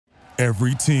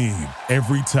Every team,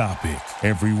 every topic,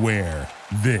 everywhere.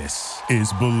 This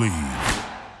is Believe.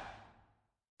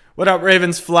 What up,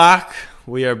 Ravens flock?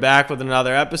 We are back with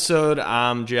another episode.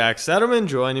 I'm Jack Settleman.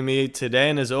 Joining me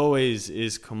today, and as always,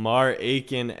 is Kamar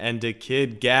Aiken and the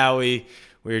Kid Gowie.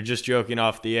 We were just joking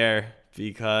off the air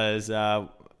because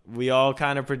we all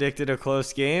kind of predicted a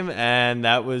close game, and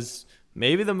that was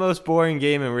maybe the most boring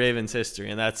game in Ravens history,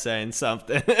 and that's saying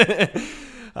something.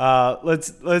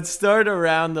 Let's start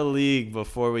around the league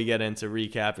before we get into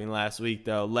recapping last week,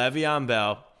 though. Le'Veon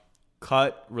Bell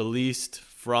released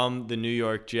from the New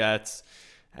York Jets,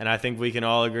 and I think we can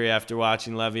all agree after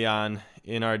watching Le'Veon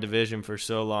in our division for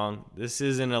so long, this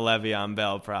isn't a Le'Veon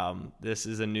Bell problem. This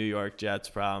is a New York Jets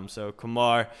problem. So,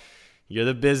 Kamar, you're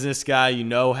the business guy. You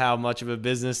know how much of a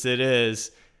business it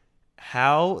is.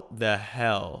 How the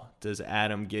hell does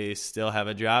Adam Gase still have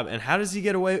a job? And how does he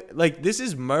get away? Like, this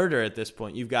is murder at this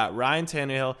point. You've got Ryan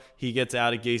Tannehill. He gets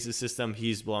out of Gase's system.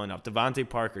 He's blowing up. Devontae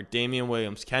Parker, Damian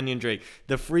Williams, Kenyon Drake,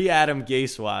 the free Adam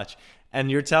Gase watch.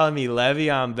 And you're telling me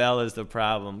Le'Veon Bell is the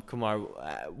problem. Kumar,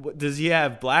 does he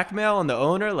have blackmail on the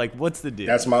owner? Like, what's the deal?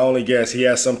 That's my only guess. He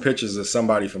has some pictures of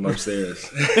somebody from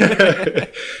upstairs.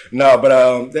 No,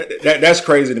 but that's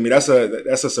crazy to me. That's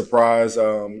a surprise.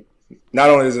 Not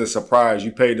only is it a surprise,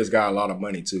 you paid this guy a lot of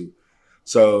money too.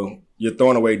 So you're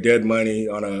throwing away dead money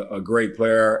on a great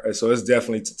player. And so it's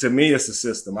definitely, to me, it's the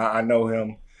system. I know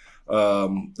him,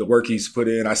 the work he's put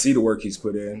in. I see the work he's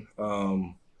put in.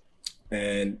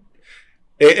 And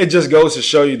it just goes to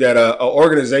show you that an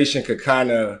organization could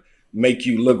kind of make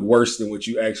you look worse than what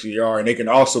you actually are. And they can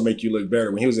also make you look better.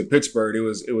 When he was in Pittsburgh,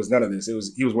 it was none of this. He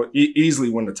was easily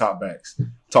one of the top backs.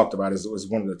 Talked about it was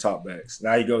one of the top backs.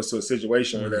 Now he goes to a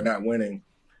situation where they're not winning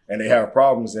and they have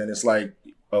problems, and it's like,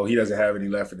 oh, he doesn't have any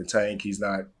left in the tank. He's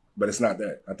not, but it's not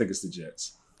that. I think it's the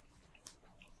Jets.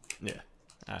 Yeah,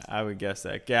 I would guess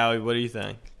that. Gowie, what do you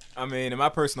think? I mean, in my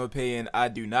personal opinion, I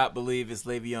do not believe it's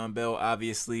Le'Veon Bell.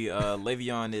 Obviously,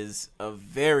 Le'Veon is a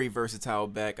very versatile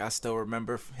back. I still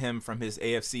remember him from his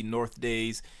AFC North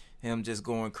days, him just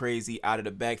going crazy out of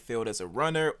the backfield as a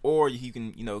runner, or you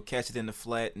can, catch it in the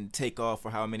flat and take off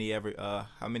for how many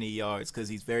yards, because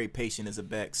he's very patient as a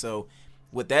back. So,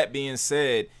 with that being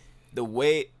said, the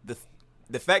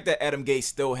fact that Adam Gase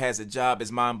still has a job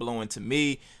is mind blowing to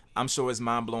me. I'm sure it's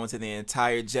mind blowing to the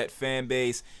entire Jet fan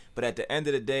base. But at the end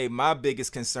of the day, my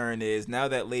biggest concern is now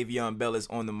that Le'Veon Bell is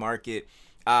on the market,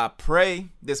 I pray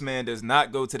this man does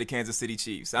not go to the Kansas City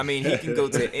Chiefs. I mean, he can go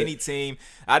to any team.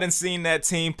 I done seen that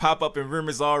team pop up in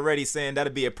rumors already saying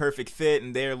that'd be a perfect fit,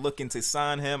 and they're looking to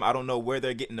sign him. I don't know where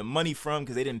they're getting the money from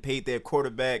because they didn't pay their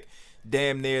quarterback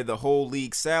damn near the whole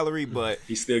league salary. But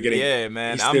he's still getting,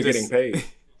 getting paid.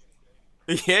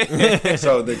 Yeah.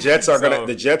 So the Jets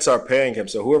are paying him.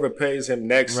 So whoever pays him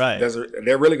next, right,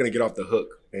 they're really gonna get off the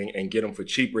hook and get him for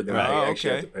cheaper than they actually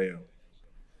have to pay him.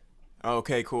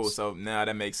 Okay, cool. So now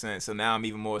that makes sense. So now I'm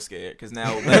even more scared because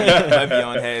now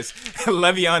Le'Veon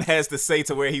has to say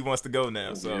to where he wants to go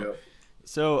now.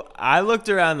 So I looked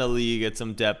around the league at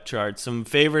some depth charts. Some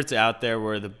favorites out there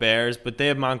were the Bears, but they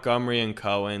have Montgomery and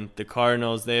Cohen. The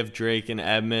Cardinals, they have Drake and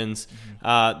Edmonds.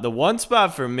 The one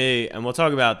spot for me, and we'll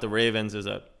talk about the Ravens as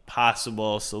a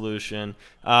possible solution,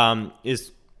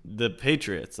 is the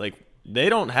Patriots. Like, they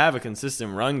don't have a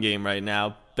consistent run game right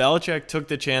now. Belichick took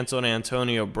the chance on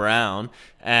Antonio Brown,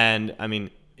 and, I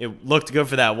mean, it looked good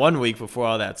for that 1 week before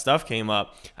all that stuff came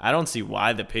up. I don't see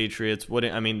why the Patriots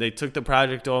wouldn't. I mean, they took the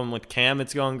project on with Cam.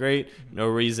 It's going great. No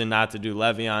reason not to do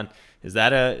Le'Veon. Is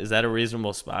that a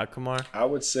reasonable spot, Kamar? I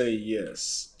would say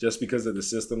yes. Just because of the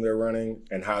system they're running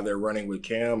and how they're running with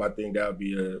Cam, I think that would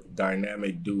be a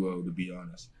dynamic duo, to be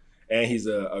honest. And he's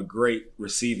a great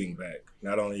receiving back.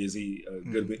 Not only is he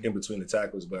good in between the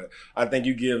tackles, but I think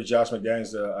you give Josh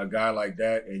McDaniels a guy like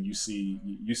that, and you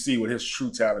see what his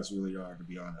true talents really are, to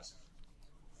be honest.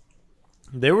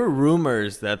 There were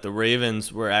rumors that the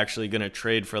Ravens were actually going to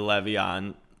trade for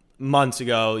Le'Veon months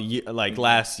ago, like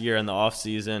last year in the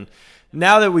offseason.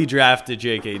 Now that we drafted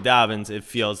J.K. Dobbins, it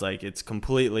feels like it's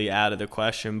completely out of the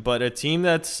question. But a team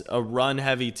that's a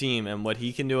run-heavy team and what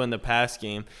he can do in the pass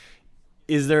game,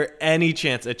 is there any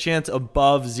chance, a chance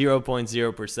above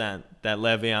 0.0%, that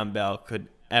Le'Veon Bell could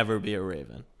ever be a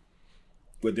Raven?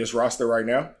 With this roster right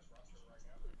now?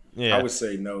 Yeah. I would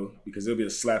say no, because it'll be a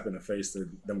slap in the face to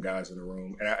them guys in the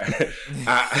room. And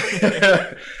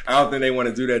I don't think they want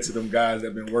to do that to them guys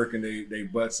that have been working their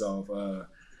butts off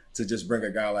to just bring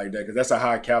a guy like that, because that's a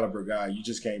high caliber guy. You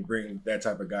just can't bring that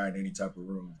type of guy in any type of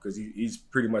room, because he's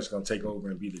pretty much going to take over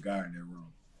and be the guy in that room.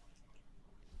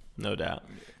 No doubt.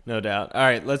 No doubt. All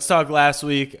right, let's talk last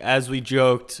week. As we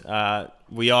joked,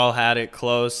 we all had it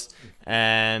close.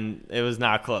 and it was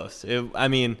not close. I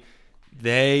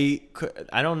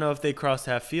don't know if they crossed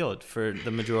half field for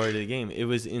the majority of the game. It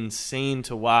was insane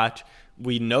to watch.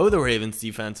 We know the Ravens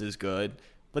defense is good,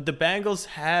 but the Bengals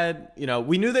had,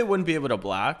 we knew they wouldn't be able to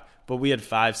block, but we had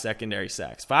 5 secondary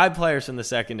sacks. 5 players from the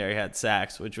secondary had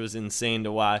sacks, which was insane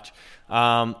to watch.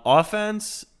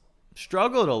 Offense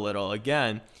struggled a little.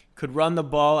 Again, could run the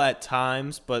ball at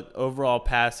times, but overall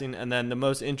passing. And then the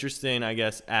most interesting, I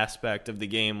guess, aspect of the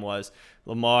game was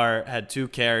Lamar had 2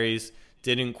 carries,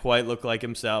 didn't quite look like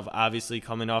himself, obviously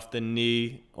coming off the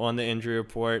knee on the injury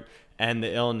report and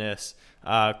the illness.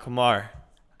 Kamar,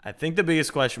 I think the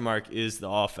biggest question mark is the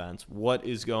offense. What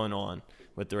is going on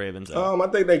with the Ravens? I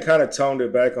think they kind of toned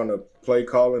it back on the play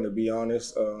calling, to be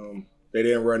honest. They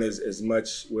didn't run as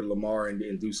much with Lamar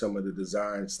and do some of the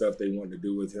design stuff they wanted to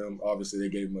do with him. Obviously, they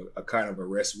gave him a kind of a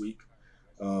rest week.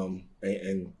 And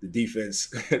the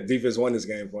defense won this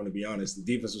game for him, to be honest. The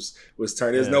defense was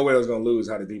turned. There's no way I was going to lose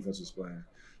how the defense was playing.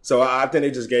 So I think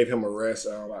they just gave him a rest.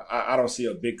 I don't see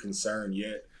a big concern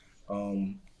yet.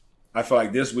 I feel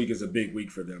like this week is a big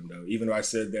week for them, though. Even though I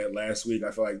said that last week,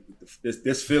 I feel like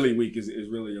this Philly week is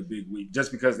really a big week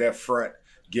just because that front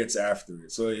gets after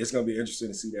it. So it's going to be interesting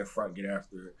to see that front get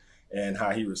after it and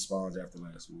how he responds after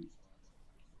last week.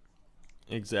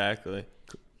 Exactly.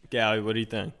 Gally, what do you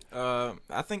think?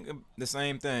 I think the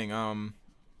same thing.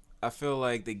 I feel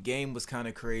like the game was kind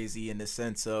of crazy in the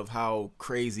sense of how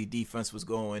crazy defense was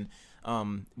going.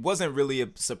 Wasn't really a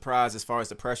surprise as far as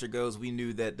the pressure goes. We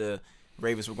knew that the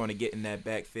Ravens were going to get in that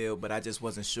backfield, but I just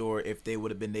wasn't sure if they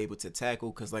would have been able to tackle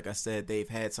because, like I said, they've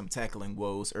had some tackling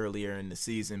woes earlier in the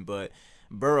season, but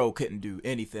Burrow couldn't do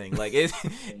anything. Like,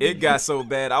 it got so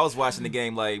bad. I was watching the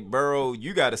game like, Burrow,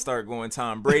 you got to start going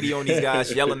Tom Brady on these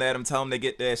guys, yelling at them, telling them to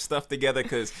get their stuff together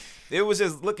because it was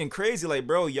just looking crazy. Like,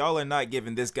 bro, y'all are not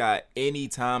giving this guy any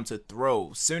time to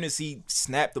throw. As soon as he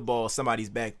snapped the ball, somebody's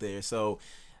back there. So,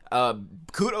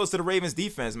 kudos to the Ravens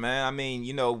defense, man. I mean,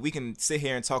 we can sit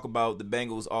here and talk about the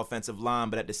Bengals offensive line,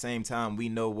 but at the same time, we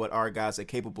know what our guys are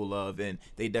capable of, and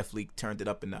they definitely turned it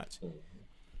up a notch.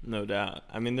 No doubt.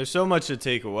 I mean, there's so much to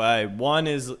take away. One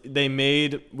is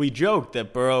we joked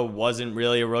that Burrow wasn't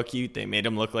really a rookie. They made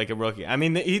him look like a rookie. I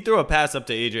mean, he threw a pass up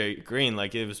to AJ Green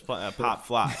like it was a pop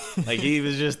fly. Like he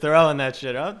was just throwing that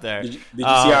shit up there. Did you see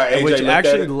how AJ which looked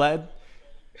actually at it? led.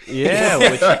 Yeah,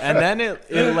 and then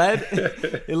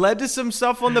it led to some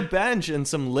stuff on the bench and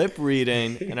some lip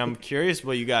reading. And I'm curious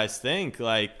what you guys think.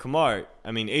 Like, Kamar,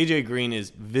 I mean, AJ Green is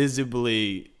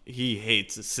visibly. He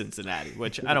hates Cincinnati,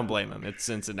 which I don't blame him. It's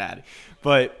Cincinnati.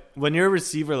 But when you're a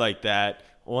receiver like that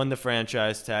on the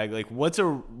franchise tag, like what's a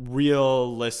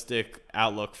realistic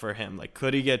outlook for him? Like,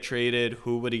 could he get traded?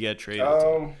 Who would he get traded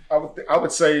to? I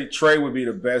would say Trey would be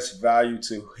the best value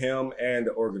to him and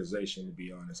the organization, to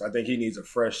be honest. I think he needs a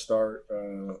fresh start,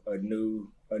 a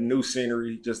new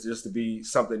scenery, just to be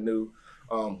something new.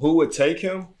 Who would take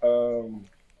him?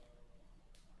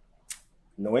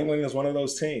 New England is one of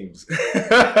those teams. They're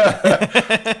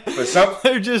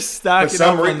just stocking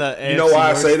up on the AFC. You know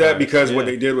why I say that? North Because yeah. what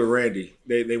they did with Randy.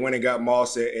 They went and got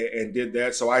Moss and did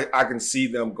that. So I can see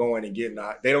them going and getting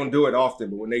 – they don't do it often,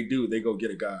 but when they do, they go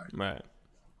get a guy. Right.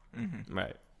 Mm-hmm.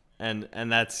 Right. And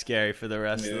that's scary for the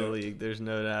rest of the league. There's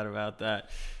no doubt about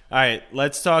that. All right,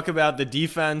 let's talk about the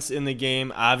defense in the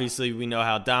game. Obviously, we know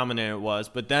how dominant it was.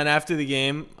 But then after the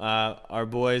game, our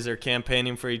boys are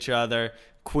campaigning for each other.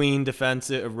 Queen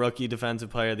rookie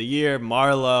defensive player of the year,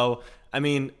 Marlowe. I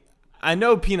mean, I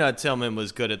know Peanut Tillman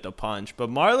was good at the punch, but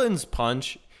Marlon's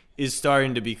punch is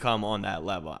starting to become on that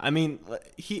level. I mean,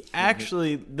 he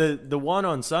actually, the one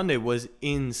on Sunday was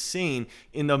insane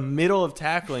in the middle of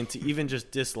tackling to even just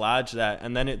dislodge that.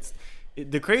 And then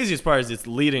the craziest part is it's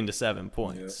leading to 7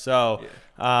 points. So,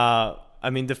 I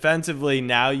mean, defensively,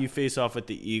 now you face off with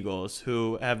the Eagles,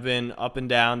 who have been up and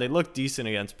down. They looked decent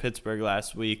against Pittsburgh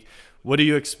last week. What do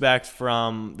you expect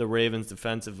from the Ravens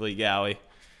defensively, Gowie,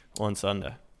 on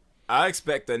Sunday? I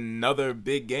expect another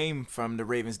big game from the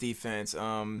Ravens defense.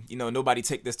 Nobody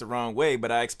take this the wrong way,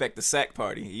 but I expect the sack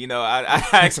party.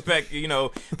 I expect,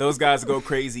 those guys to go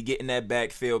crazy, get in that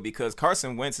backfield because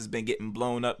Carson Wentz has been getting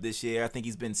blown up this year. I think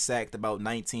he's been sacked about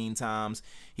 19 times.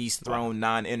 He's thrown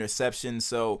 9 interceptions.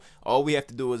 So all we have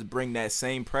to do is bring that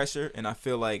same pressure. And I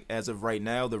feel like as of right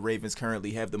now, the Ravens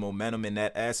currently have the momentum in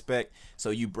that aspect. So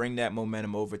you bring that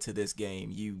momentum over to this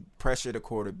game. You pressure the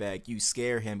quarterback. You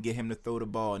scare him, get him to throw the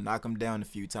ball, knock him down a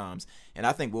few times. And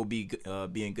I think we'll be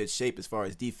in good shape as far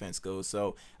as defense goes.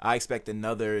 So I expect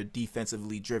another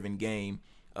defensively driven game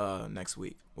next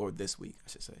week, or this week, I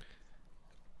should say.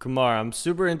 Kamar, I'm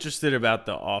super interested about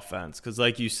the offense because,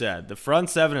 like you said, the front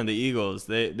seven of the Eagles,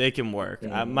 they can work.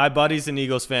 My buddy's an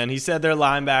Eagles fan. He said their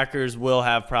linebackers will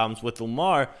have problems with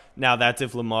Lamar. Now, that's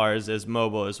if Lamar is as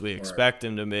mobile as we expect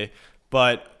him to be.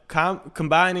 But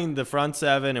combining the front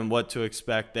seven and what to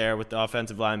expect there with the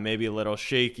offensive line, maybe a little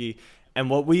shaky. And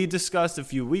what we discussed a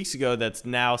few weeks ago that's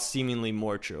now seemingly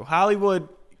more true. Hollywood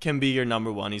can be your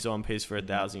number one. He's on pace for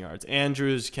 1,000 yards.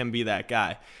 Andrews can be that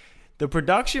guy. The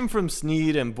production from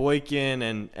Snead and Boykin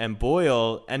and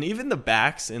Boyle and even the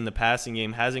backs in the passing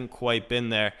game hasn't quite been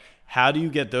there. How do you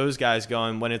get those guys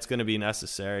going when it's going to be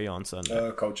necessary on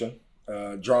Sunday? Coaching,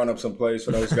 drawing up some plays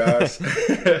for those guys,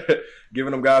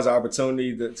 giving them guys an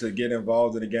opportunity to get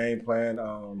involved in the game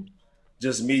plan.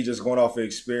 Just going off of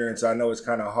experience, I know it's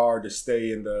kind of hard to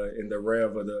stay in the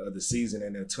rev of the season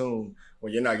and the tune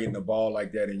when you're not getting the ball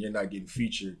like that and you're not getting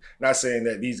featured. Not saying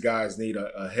that these guys need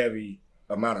a heavy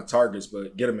amount of targets,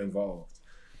 but get them involved.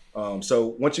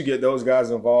 So once you get those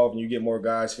guys involved and you get more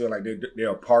guys feeling like they're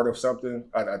a part of something,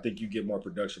 I think you get more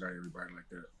production out of everybody like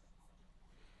that.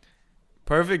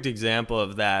 Perfect example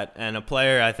of that, and a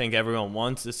player I think everyone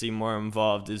wants to see more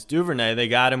involved is Duvernay. They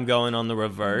got him going on the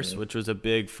reverse, which was a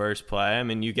big first play. I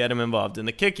mean, you get him involved in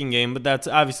the kicking game, but that's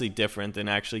obviously different than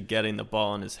actually getting the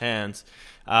ball in his hands.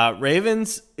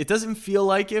 Ravens, it doesn't feel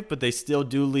like it, but they still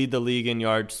do lead the league in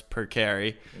yards per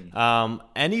carry.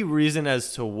 Any reason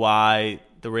as to why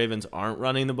the Ravens aren't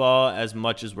running the ball as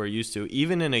much as we're used to,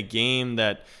 even in a game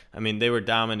that, I mean, they were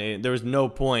dominating. There was no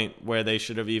point where they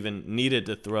should have even needed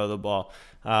to throw the ball.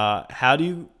 How do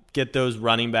you get those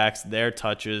running backs their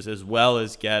touches as well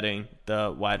as getting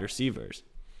the wide receivers?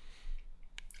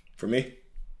 For me,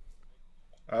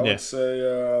 I would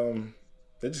say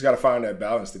they just got to find that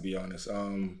balance, to be honest.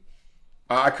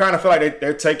 I kind of feel like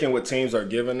they're taking what teams are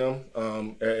giving them.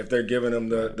 If they're giving them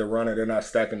the runner, they're not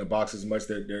stacking the box as much.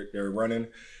 They're running.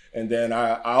 And then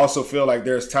I also feel like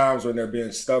there's times when they're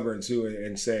being stubborn, too,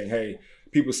 and saying, hey,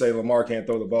 people say Lamar can't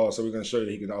throw the ball, so we're going to show you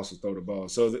he can also throw the ball.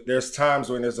 So there's times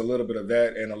when there's a little bit of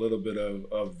that and a little bit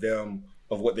of them,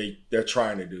 of what they're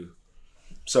trying to do.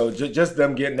 So just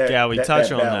them getting that Yeah, we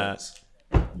touch on balance.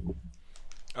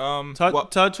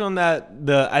 Touch on that.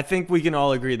 I think we can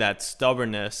all agree that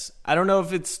stubbornness. I don't know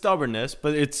if it's stubbornness,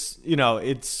 but it's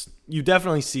you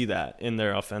definitely see that in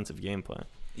their offensive game plan.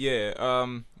 Yeah.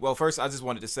 Well, first I just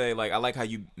wanted to say, like, I like how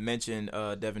you mentioned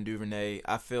Devin Duvernay.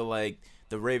 I feel like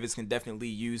the Ravens can definitely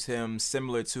use him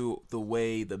similar to the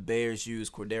way the Bears use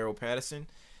Cordero Patterson.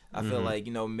 I feel like,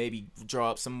 maybe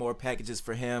draw up some more packages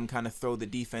for him, kind of throw the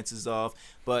defenses off.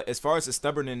 But as far as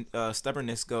the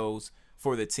stubbornness goes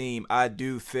for the team, I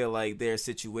do feel like there are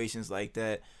situations like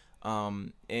that.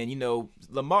 And,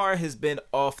 Lamar has been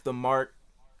off the mark,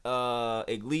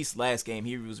 at least last game.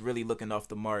 He was really looking off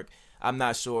the mark. I'm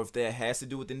not sure if that has to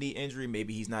do with the knee injury.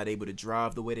 Maybe he's not able to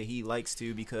drive the way that he likes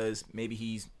to because maybe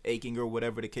he's aching or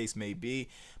whatever the case may be.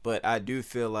 But I do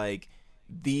feel like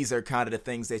these are kind of the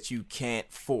things that you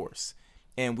can't force.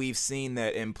 And we've seen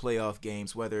that in playoff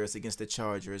games, whether it's against the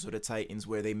Chargers or the Titans,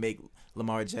 where they make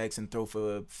Lamar Jackson throw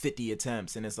for 50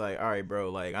 attempts. And it's like, all right,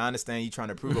 bro, like, I understand you trying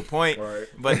to prove a point, right.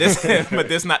 but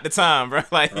this not the time, bro.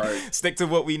 Like, stick to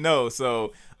what we know.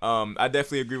 So I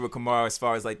definitely agree with Kamar as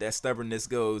far as, like, that stubbornness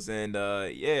goes. And,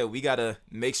 we got to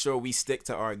make sure we stick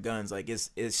to our guns. Like,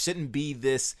 it shouldn't be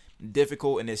this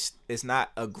difficult, and it's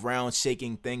not a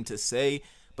ground-shaking thing to say.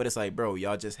 But it's like, bro,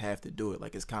 y'all just have to do it.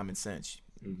 Like, it's common sense.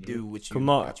 Do what you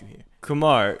hear.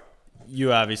 Kamar,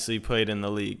 you obviously played in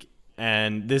the league,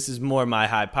 and this is more my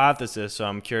hypothesis, so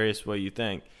I'm curious what you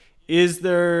think. Is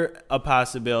there a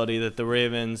possibility that the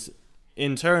Ravens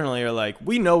internally are like,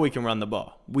 we know we can run the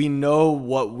ball. We know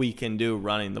what we can do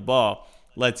running the ball.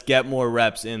 Let's get more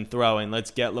reps in throwing. Let's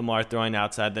get Lamar throwing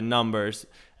outside the numbers.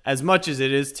 As much as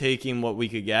it is taking what we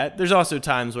could get, there's also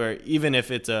times where even if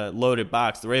it's a loaded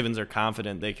box, the Ravens are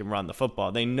confident they can run the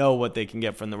football. They know what they can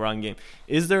get from the run game.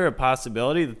 Is there a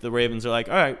possibility that the Ravens are like,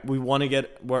 all right,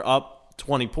 we're up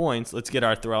 20 points. Let's get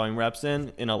our throwing reps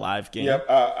in a live game? Yep,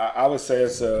 I would say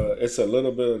it's a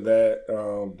little bit of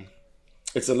that.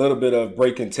 It's a little bit of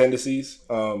breaking tendencies.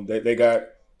 They got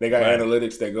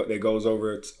analytics that goes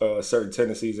over certain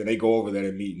tendencies, and they go over that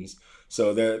in meetings.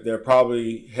 So they're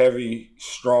probably heavy,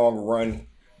 strong run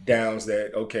downs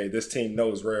that, okay, this team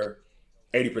knows we're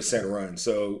 80% run.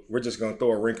 So we're just going to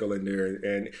throw a wrinkle in there.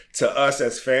 And to us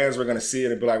as fans, we're going to see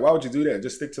it and be like, why would you do that?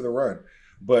 Just stick to the run.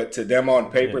 But to them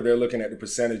on paper, they're looking at the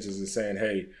percentages and saying,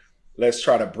 hey, let's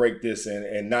try to break this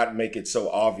and not make it so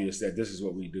obvious that this is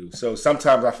what we do. So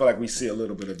sometimes I feel like we see a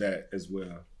little bit of that as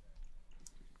well.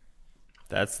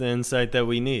 That's the insight that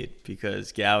we need,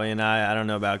 because Gowie and I don't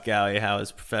know about Gowie, how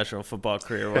his professional football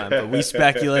career went, but we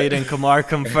speculate and Kamar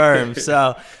confirms.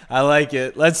 So I like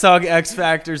it. Let's talk X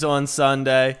Factors on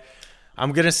Sunday.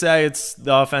 I'm going to say it's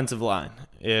the offensive line.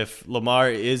 If Lamar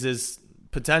is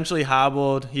potentially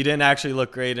hobbled, he didn't actually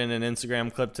look great in an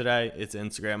Instagram clip today. It's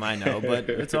Instagram, I know, but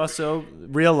it's also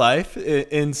real life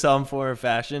in some form or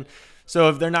fashion. So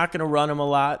if they're not going to run him a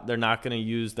lot, they're not going to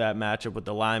use that matchup with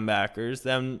the linebackers,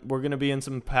 then we're going to be in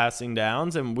some passing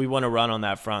downs, and we want to run on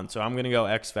that front. So I'm going to go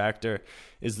X Factor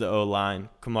is the O-line.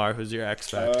 Kamar, who's your X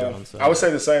Factor on Sunday? I would say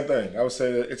the same thing. I would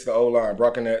say that it's the O-line,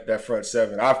 blocking that front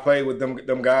seven. I've played with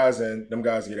them guys, and them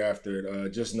guys get after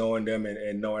it. Just knowing them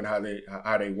and knowing how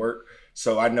they work.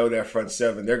 So I know that front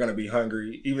seven, they're going to be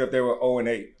hungry. Even if they were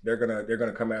 0-8, they're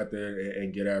gonna come out there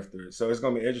and get after it. So it's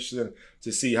going to be interesting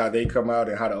to see how they come out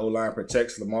and how the O-line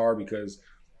protects Lamar, because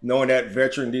knowing that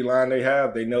veteran D-line they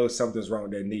have, they know something's wrong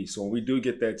with their knee. So when we do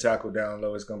get that tackle down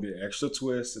low, it's going to be an extra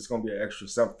twist. It's going to be an extra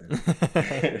something.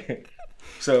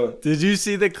 So did you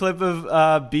see the clip of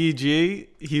BG?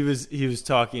 He was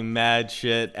talking mad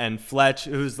shit, and Fletch,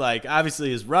 who's like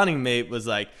obviously his running mate, was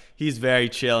like, he's very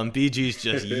chill, and BG's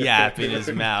just yapping his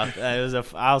mouth.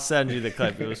 I'll send you the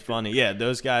clip. It was funny. Yeah,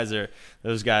 those guys are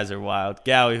wild.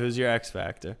 Gowie, who's your X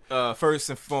Factor? First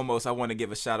and foremost, I want to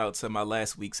give a shout out to my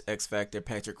last week's X Factor,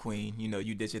 Patrick Queen. You know,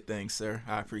 you did your thing, sir.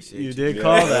 I appreciate you. You did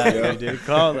call that. You did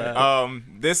call that.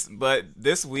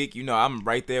 This week, you know, I'm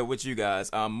right there with you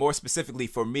guys. More specifically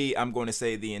for me, I'm going to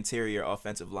say the interior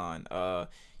offensive line.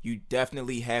 You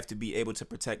definitely have to be able to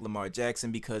protect Lamar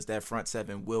Jackson, because that front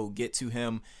seven will get to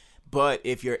him. But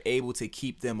if you're able to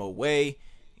keep them away,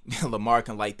 Lamar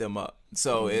can light them up.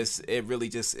 So it's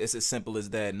as simple as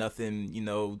that. Nothing, you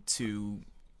know, too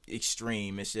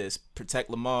extreme. It's just protect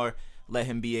Lamar, let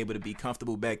him be able to be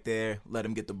comfortable back there, let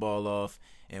him get the ball off,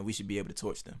 and we should be able to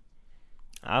torch them.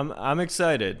 I'm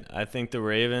excited. I think the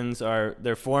Ravens they're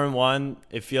 4-1.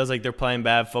 It feels like they're playing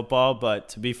bad football, but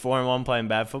to be 4-1 playing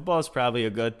bad football is probably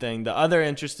a good thing. The other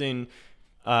interesting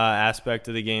aspect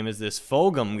of the game is this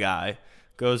Fulgham guy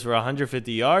goes for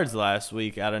 150 yards last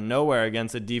week out of nowhere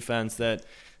against a defense that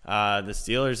the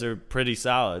Steelers are pretty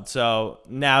solid. So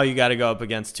now you got to go up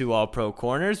against two All-Pro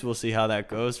corners. We'll see how that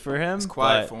goes for him. It's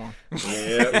quiet for him.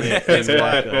 It's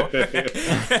quiet for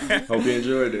him. Hope you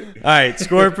enjoyed it. All right,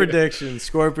 score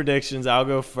predictions. I'll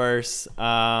go first.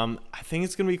 I think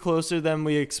it's going to be closer than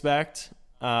we expect,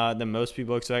 than most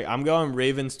people expect. I'm going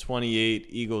Ravens 28,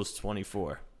 Eagles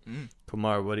 24.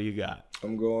 Kamar, what do you got?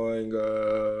 I'm going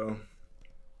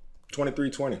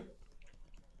 23-20.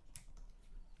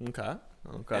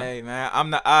 Okay. Hey, man,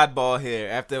 I'm the oddball here.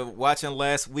 After watching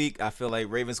last week, I feel like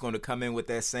Ravens going to come in with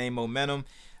that same momentum.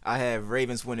 I have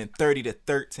Ravens winning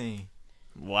 30-13.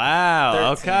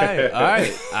 Wow. 13. Okay. All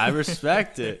right. I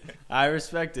respect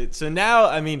it. So now,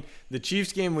 I mean, the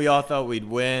Chiefs game we all thought we'd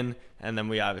win, and then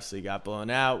we obviously got blown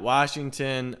out.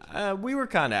 Washington, we were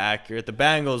kind of accurate. The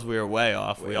Bengals, we were way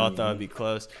off. We all thought it'd be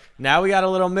close. Now we got a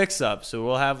little mix-up, so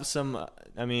we'll have some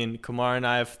Kamar and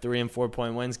I have 3 and 4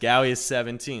 point wins. Gowie is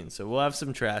 17, so we'll have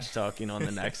some trash talking on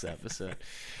the next episode.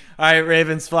 All right,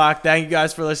 Ravens flock, thank you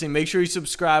guys for listening. Make sure you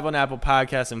subscribe on Apple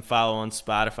Podcasts and follow on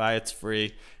Spotify. It's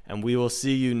free, and we will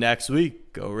see you next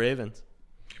week. Go Ravens.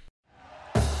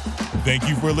 Thank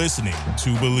you for listening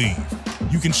to Believe.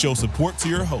 You can show support to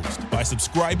your host by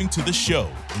subscribing to the show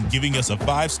and giving us a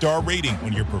 5-star rating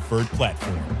on your preferred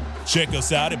platform. Check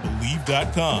us out at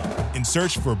Believe.com and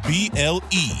search for BLEAV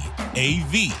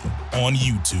on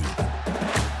YouTube.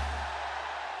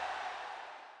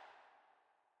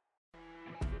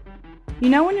 You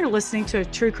know when you're listening to a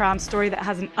true crime story that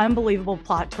has an unbelievable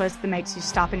plot twist that makes you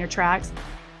stop in your tracks?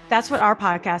 That's what our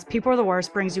podcast, People Are the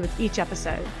Worst, brings you with each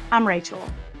episode. I'm Rachel.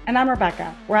 And I'm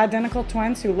Rebecca. We're identical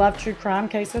twins who love true crime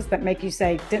cases that make you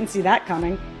say, didn't see that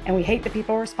coming, and we hate the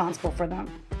people responsible for them.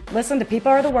 Listen to People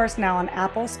Are the Worst now on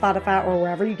Apple, Spotify, or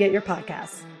wherever you get your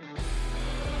podcasts.